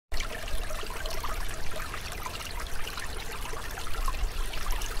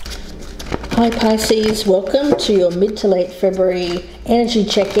Hi Pisces, welcome to your mid to late February energy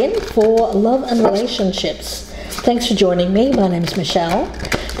check-in for love and relationships. Thanks for joining me. My name's Michelle.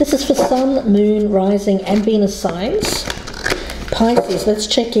 This is for Sun, Moon, Rising and Venus signs. Pisces, let's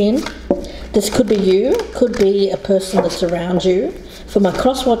check in. This could be you, could be a person that's around you. For my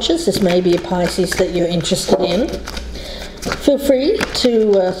cross watchers, this may be a Pisces that you're interested in. Feel free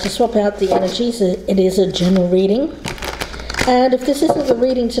to swap out the energies. It is a general reading. And if this isn't the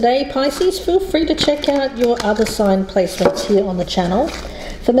reading today, Pisces, feel free to check out your other sign placements here on the channel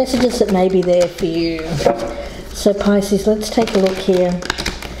for messages that may be there for you. So Pisces, let's take a look here.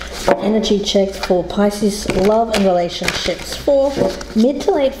 Energy check for Pisces love and relationships for mid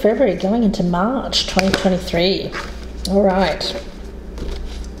to late February going into March 2023. All right.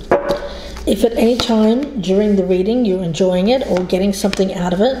 If at any time during the reading you're enjoying it or getting something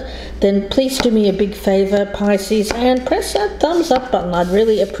out of it, then please do me a big favor, Pisces, and press that thumbs up button. I'd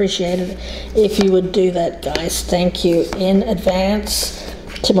really appreciate it if you would do that, guys. Thank you in advance.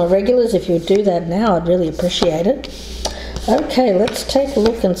 To my regulars, if you would do that now, I'd really appreciate it. Okay, let's take a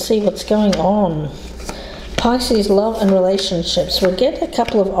look and see what's going on. Pisces love and relationships. We'll get a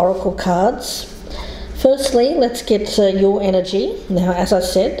couple of oracle cards. Firstly, let's get your energy. Now, as I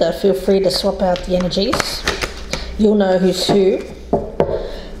said, feel free to swap out the energies. You'll know who's who.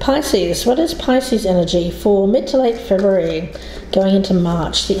 Pisces, what is Pisces energy for mid to late February going into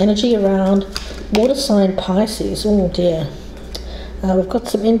March? The energy around water sign Pisces. Oh dear. We've got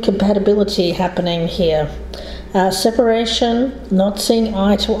some incompatibility happening here. Separation, not seeing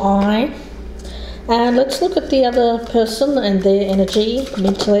eye to eye. And let's look at the other person and their energy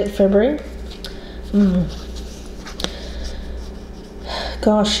mid to late February.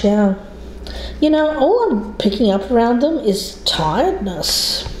 Gosh, yeah. You know, all I'm picking up around them is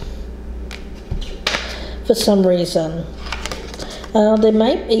tiredness. For some reason. There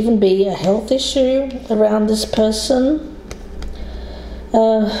may even be a health issue around this person.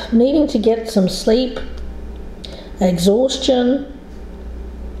 Needing to get some sleep. Exhaustion.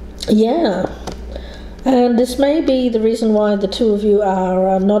 Yeah. And this may be the reason why the two of you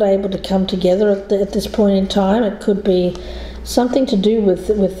are not able to come together at this point in time. It could be something to do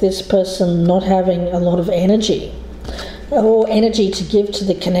with this person not having a lot of energy or energy to give to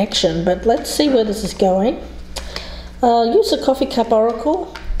the connection. But let's see where this is going. Use a coffee cup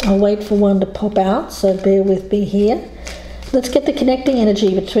oracle. I'll wait for one to pop out, so bear with me here. Let's get the connecting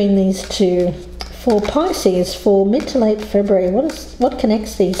energy between these two. For Pisces, for mid to late February, what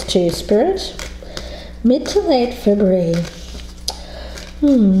connects these two, Spirit? Mid to late February.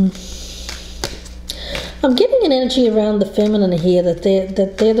 I'm getting an energy around the feminine here that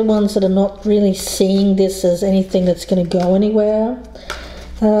they're the ones that are not really seeing this as anything that's going to go anywhere.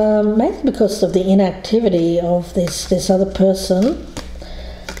 Maybe because of the inactivity of this other person.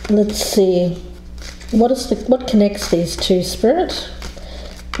 Let's see. What connects these two, Spirit?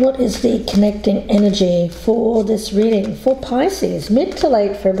 What is the connecting energy for this reading for Pisces mid to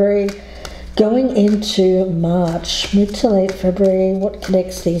late February? Going into March, mid to late February, what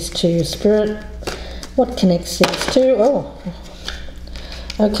connects these two, Spirit? What connects these two? Oh,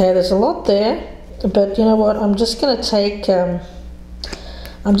 okay. There's a lot there, but you know what? I'm just going to take.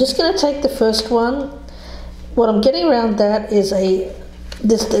 I'm just going to take the first one. What I'm getting around that is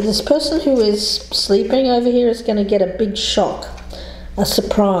this person who is sleeping over here is going to get a big shock, a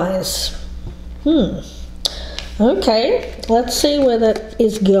surprise. Okay, let's see where that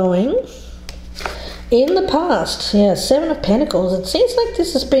is going. In the past, yeah, Seven of Pentacles. It seems like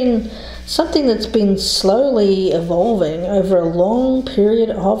this has been something that's been slowly evolving over a long period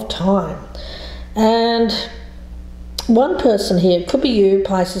of time. And one person here, could be you,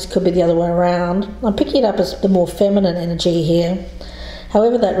 Pisces, could be the other way around. I'm picking it up as the more feminine energy here.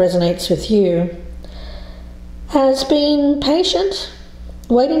 However that resonates with you. Has been patient,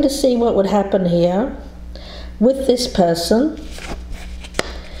 waiting to see what would happen here with this person.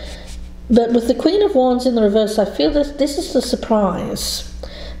 But with the Queen of Wands in the reverse, I feel that this is the surprise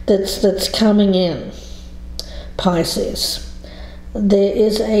that's coming in, Pisces. There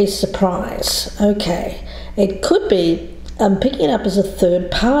is a surprise. Okay. It could be, I'm picking it up as a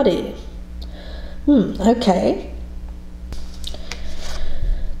third party. Okay.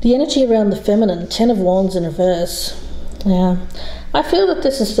 The energy around the feminine, Ten of Wands in reverse. Yeah. I feel that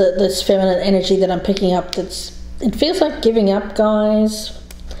this is this feminine energy that I'm picking up. It feels like giving up, guys.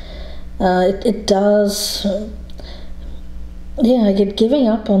 It does. Yeah, I get giving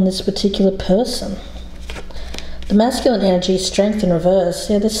up on this particular person. The masculine energy, strength in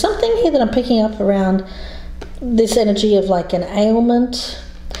reverse. Yeah, there's something here that I'm picking up around this energy of like an ailment,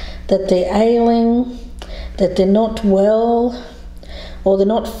 that they're ailing, that they're not well, or they're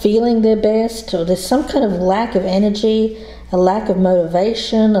not feeling their best, or there's some kind of lack of energy, a lack of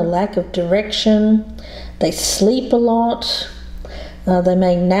motivation, a lack of direction. They sleep a lot, they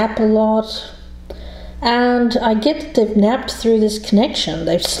may nap a lot, and I get that they've napped through this connection.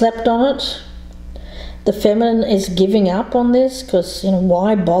 They've slept on it. The feminine is giving up on this because,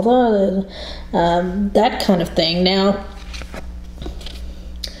 why bother? That kind of thing. Now,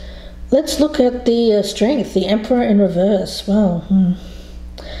 let's look at the strength, the Emperor in reverse. Well,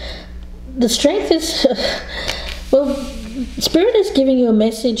 the strength is, well, Spirit is giving you a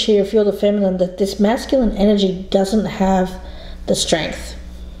message here, if you're the feminine, that this masculine energy doesn't have the strength.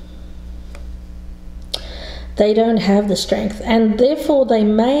 They don't have the strength, and therefore they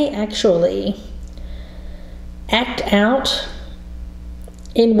may actually act out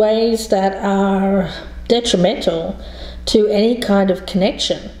in ways that are detrimental to any kind of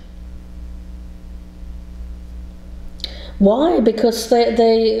connection. Why? Because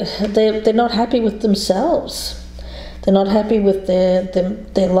they're not happy with themselves. They're not happy with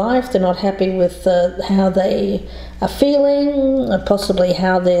their life. They're not happy with how they are feeling, or possibly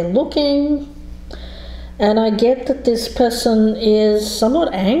how they're looking. And I get that this person is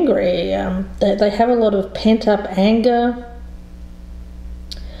somewhat angry. They have a lot of pent-up anger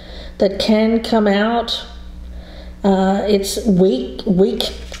that can come out. It's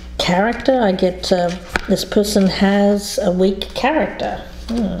weak character. I get this person has a weak character.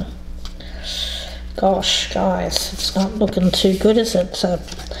 Gosh, guys, it's not looking too good, is it,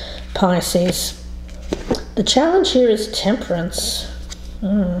 Pisces? The challenge here is temperance.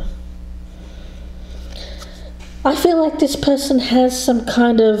 I feel like this person has some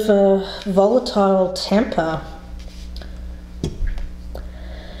kind of volatile temper.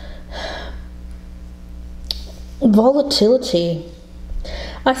 Volatility.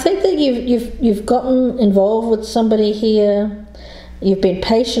 I think that you've gotten involved with somebody here. You've been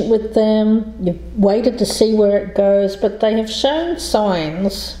patient with them. You've waited to see where it goes, but they have shown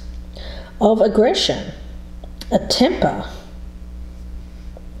signs of aggression, a temper.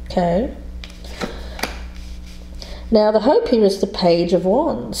 Okay. Now, the hope here is the Page of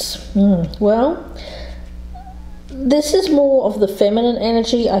Wands. Well, this is more of the feminine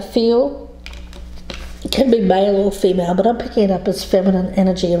energy, I feel. It can be male or female, but I'm picking it up as feminine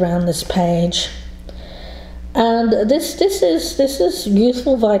energy around this page. And this is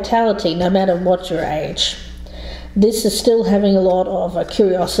youthful vitality, no matter what your age. This is still having a lot of a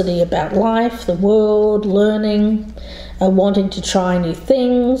curiosity about life, the world, learning, wanting to try new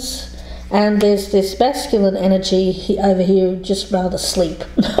things. And there's this masculine energy over here, just rather sleep.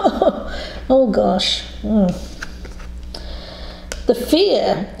 Oh gosh. The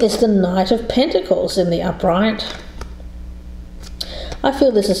fear is the Knight of Pentacles in the upright. I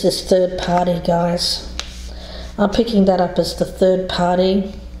feel this is this third party, guys. I'm picking that up as the third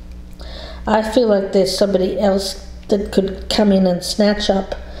party. I feel like there's somebody else that could come in and snatch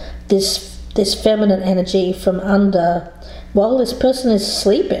up this feminine energy from under while this person is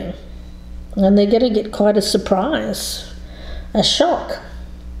sleeping. And they're going to get quite a surprise, a shock.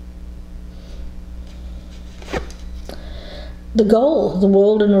 The goal, the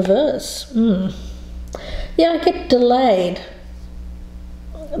world in reverse. Yeah, I get delayed.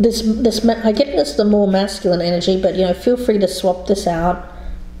 I get this the more masculine energy, but feel free to swap this out.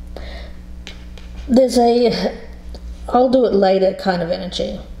 There's a I'll do it later kind of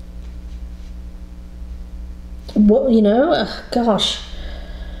energy. What gosh.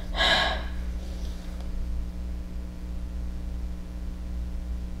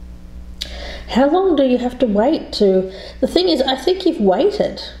 How long do you have to wait to... The thing is, I think you've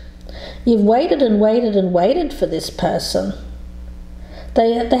waited. You've waited and waited and waited for this person.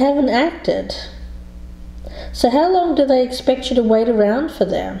 They haven't acted. So how long do they expect you to wait around for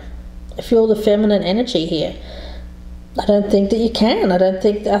them? If you're the feminine energy here. I don't think that you can. I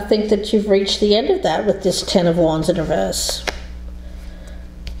think that you've reached the end of that with this Ten of Wands in reverse.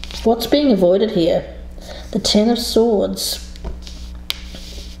 What's being avoided here? The Ten of Swords.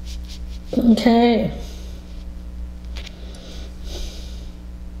 Okay.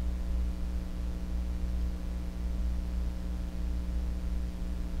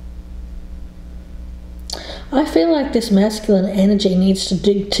 I feel like this masculine energy needs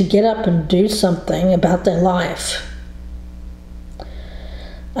to get up and do something about their life.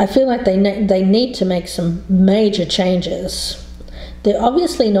 I feel like they need to make some major changes. They're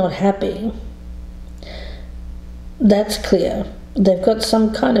obviously not happy. That's clear. They've got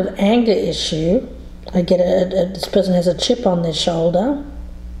some kind of anger issue. I get this person has a chip on their shoulder.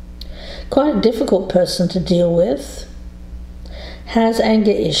 Quite a difficult person to deal with. Has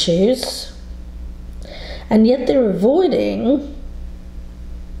anger issues. And yet they're avoiding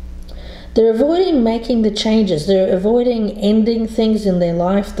They're avoiding making the changes. They're avoiding ending things in their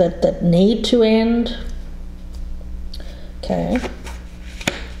life that need to end. Okay.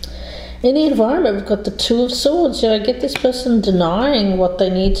 In the environment, we've got the Two of Swords. I get this person denying what they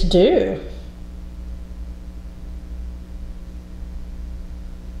need to do.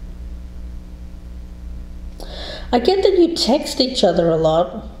 I get that you text each other a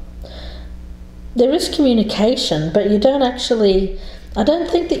lot. There is communication, but you don't actually, I don't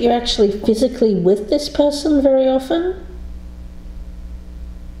think that you're actually physically with this person very often.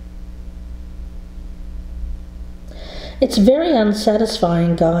 It's very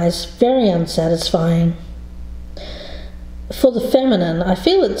unsatisfying, guys, very unsatisfying. For the feminine, I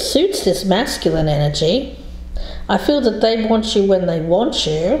feel it suits this masculine energy. I feel that they want you when they want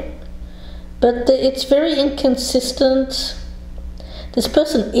you, but it's very inconsistent. This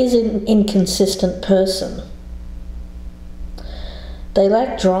person is an inconsistent person. They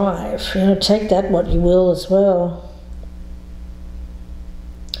lack drive. Take that what you will as well.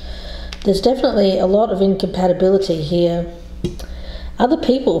 There's definitely a lot of incompatibility here. Other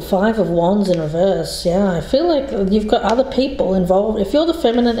people, Five of Wands in reverse. Yeah, I feel like you've got other people involved. If you're the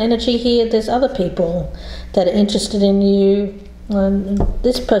feminine energy here, there's other people that are interested in you.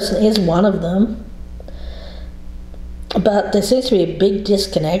 This person is one of them. But there seems to be a big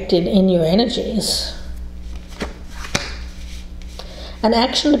disconnect in your energies. An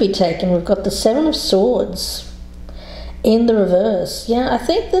action to be taken. We've got the Seven of Swords in the reverse. Yeah, I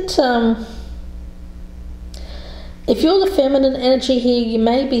think that if you're the feminine energy here, you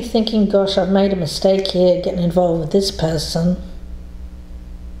may be thinking, gosh, I've made a mistake here getting involved with this person.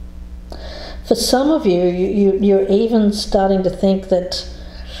 For some of you, you're even starting to think that,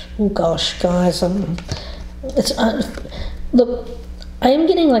 oh gosh, guys, look, I am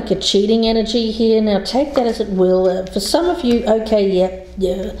getting like a cheating energy here. Now take that as it will. For some of you, okay,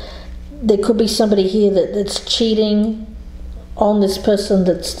 yeah, there could be somebody here that's cheating on this person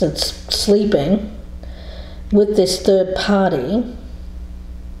that's sleeping with this third party.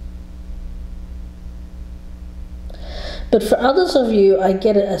 But for others of you, I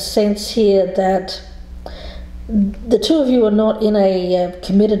get a sense here that the two of you are not in a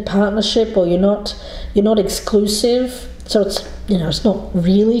committed partnership, or you're not exclusive. So it's it's not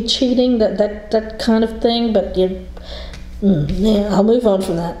really cheating, that kind of thing. But yeah, I'll move on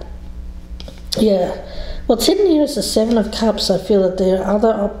from that. Yeah, what's hidden here is the Seven of Cups. I feel that there are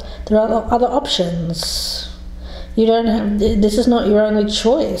other options. You don't have. This is not your only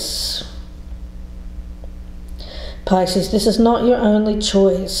choice, Pisces. This is not your only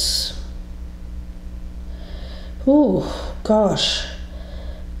choice. Ooh, gosh.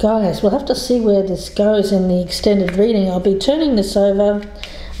 Guys, we'll have to see where this goes in the extended reading. I'll be turning this over,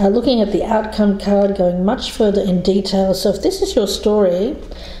 looking at the outcome card, going much further in detail. So if this is your story,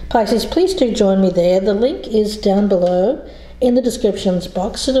 Pisces, please do join me there. The link is down below in the descriptions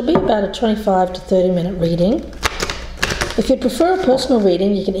box. It'll be about a 25 to 30 minute reading. If you'd prefer a personal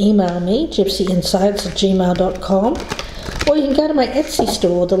reading, you can email me, gypsyinsights@gmail.com, or you can go to my Etsy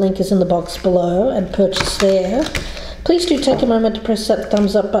store. The link is in the box below, and purchase there. Please do take a moment to press that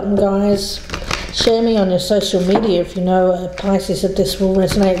thumbs up button, guys. Share me on your social media if you know Pisces that this will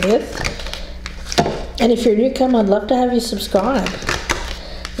resonate with. And if you're a newcomer, I'd love to have you subscribe.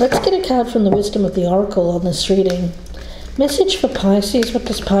 Let's get a card from the Wisdom of the Oracle on this reading. Message for Pisces. What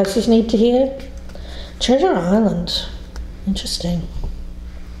does Pisces need to hear? Treasure Island. Interesting.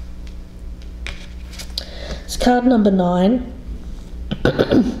 It's card number 9.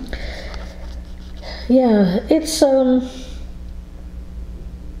 Yeah, it's very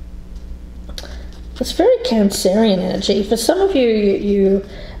Cancerian energy. For some of you, you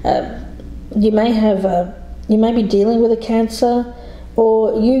may be dealing with a Cancer,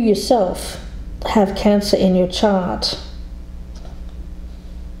 or you yourself have Cancer in your chart.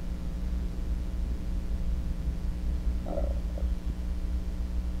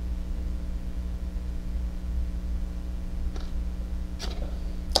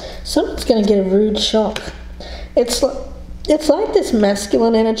 Someone's going to get a rude shock. It's like this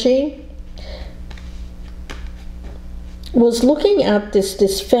masculine energy was looking at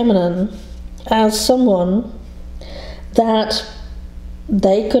this feminine as someone that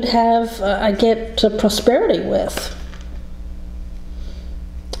they could have, I get, prosperity with.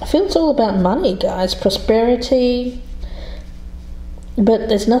 I feel it's all about money, guys, prosperity, but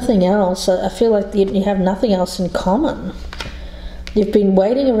there's nothing else. I feel like you have nothing else in common. You've been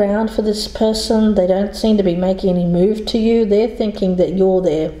waiting around for this person. They don't seem to be making any move to you. They're thinking that you're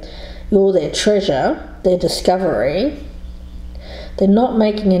their treasure, their discovery. They're not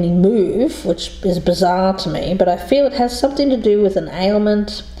making any move, which is bizarre to me, but I feel it has something to do with an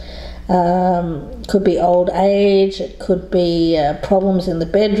ailment, Could be old age, it could be problems in the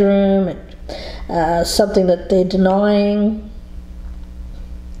bedroom, something that they're denying.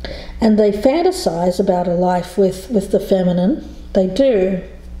 And they fantasize about a life with the feminine. They do.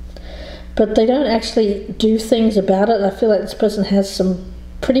 But they don't actually do things about it. I feel like this person has some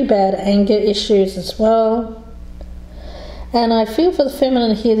pretty bad anger issues as well. And I feel for the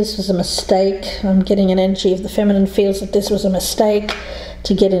feminine here, this was a mistake. I'm getting an energy of the feminine feels that this was a mistake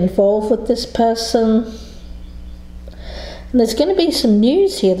to get involved with this person. And there's going to be some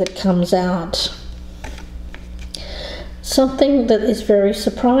news here that comes out. Something that is very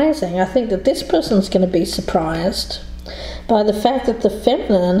surprising. I think that this person's going to be surprised by the fact that the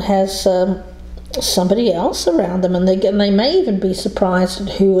feminine has somebody else around them, and they may even be surprised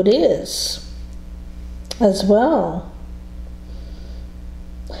at who it is as well.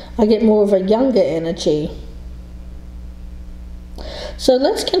 I get more of a younger energy. So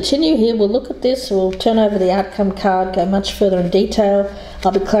let's continue here. We'll look at this. We'll turn over the outcome card, go much further in detail.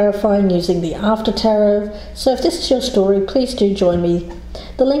 I'll be clarifying using the after tarot. So if this is your story, please do join me.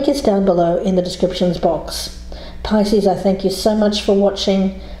 The link is down below in the descriptions box. Pisces, I thank you so much for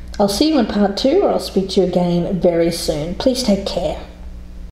watching. I'll see you in part 2, or I'll speak to you again very soon. Please take care.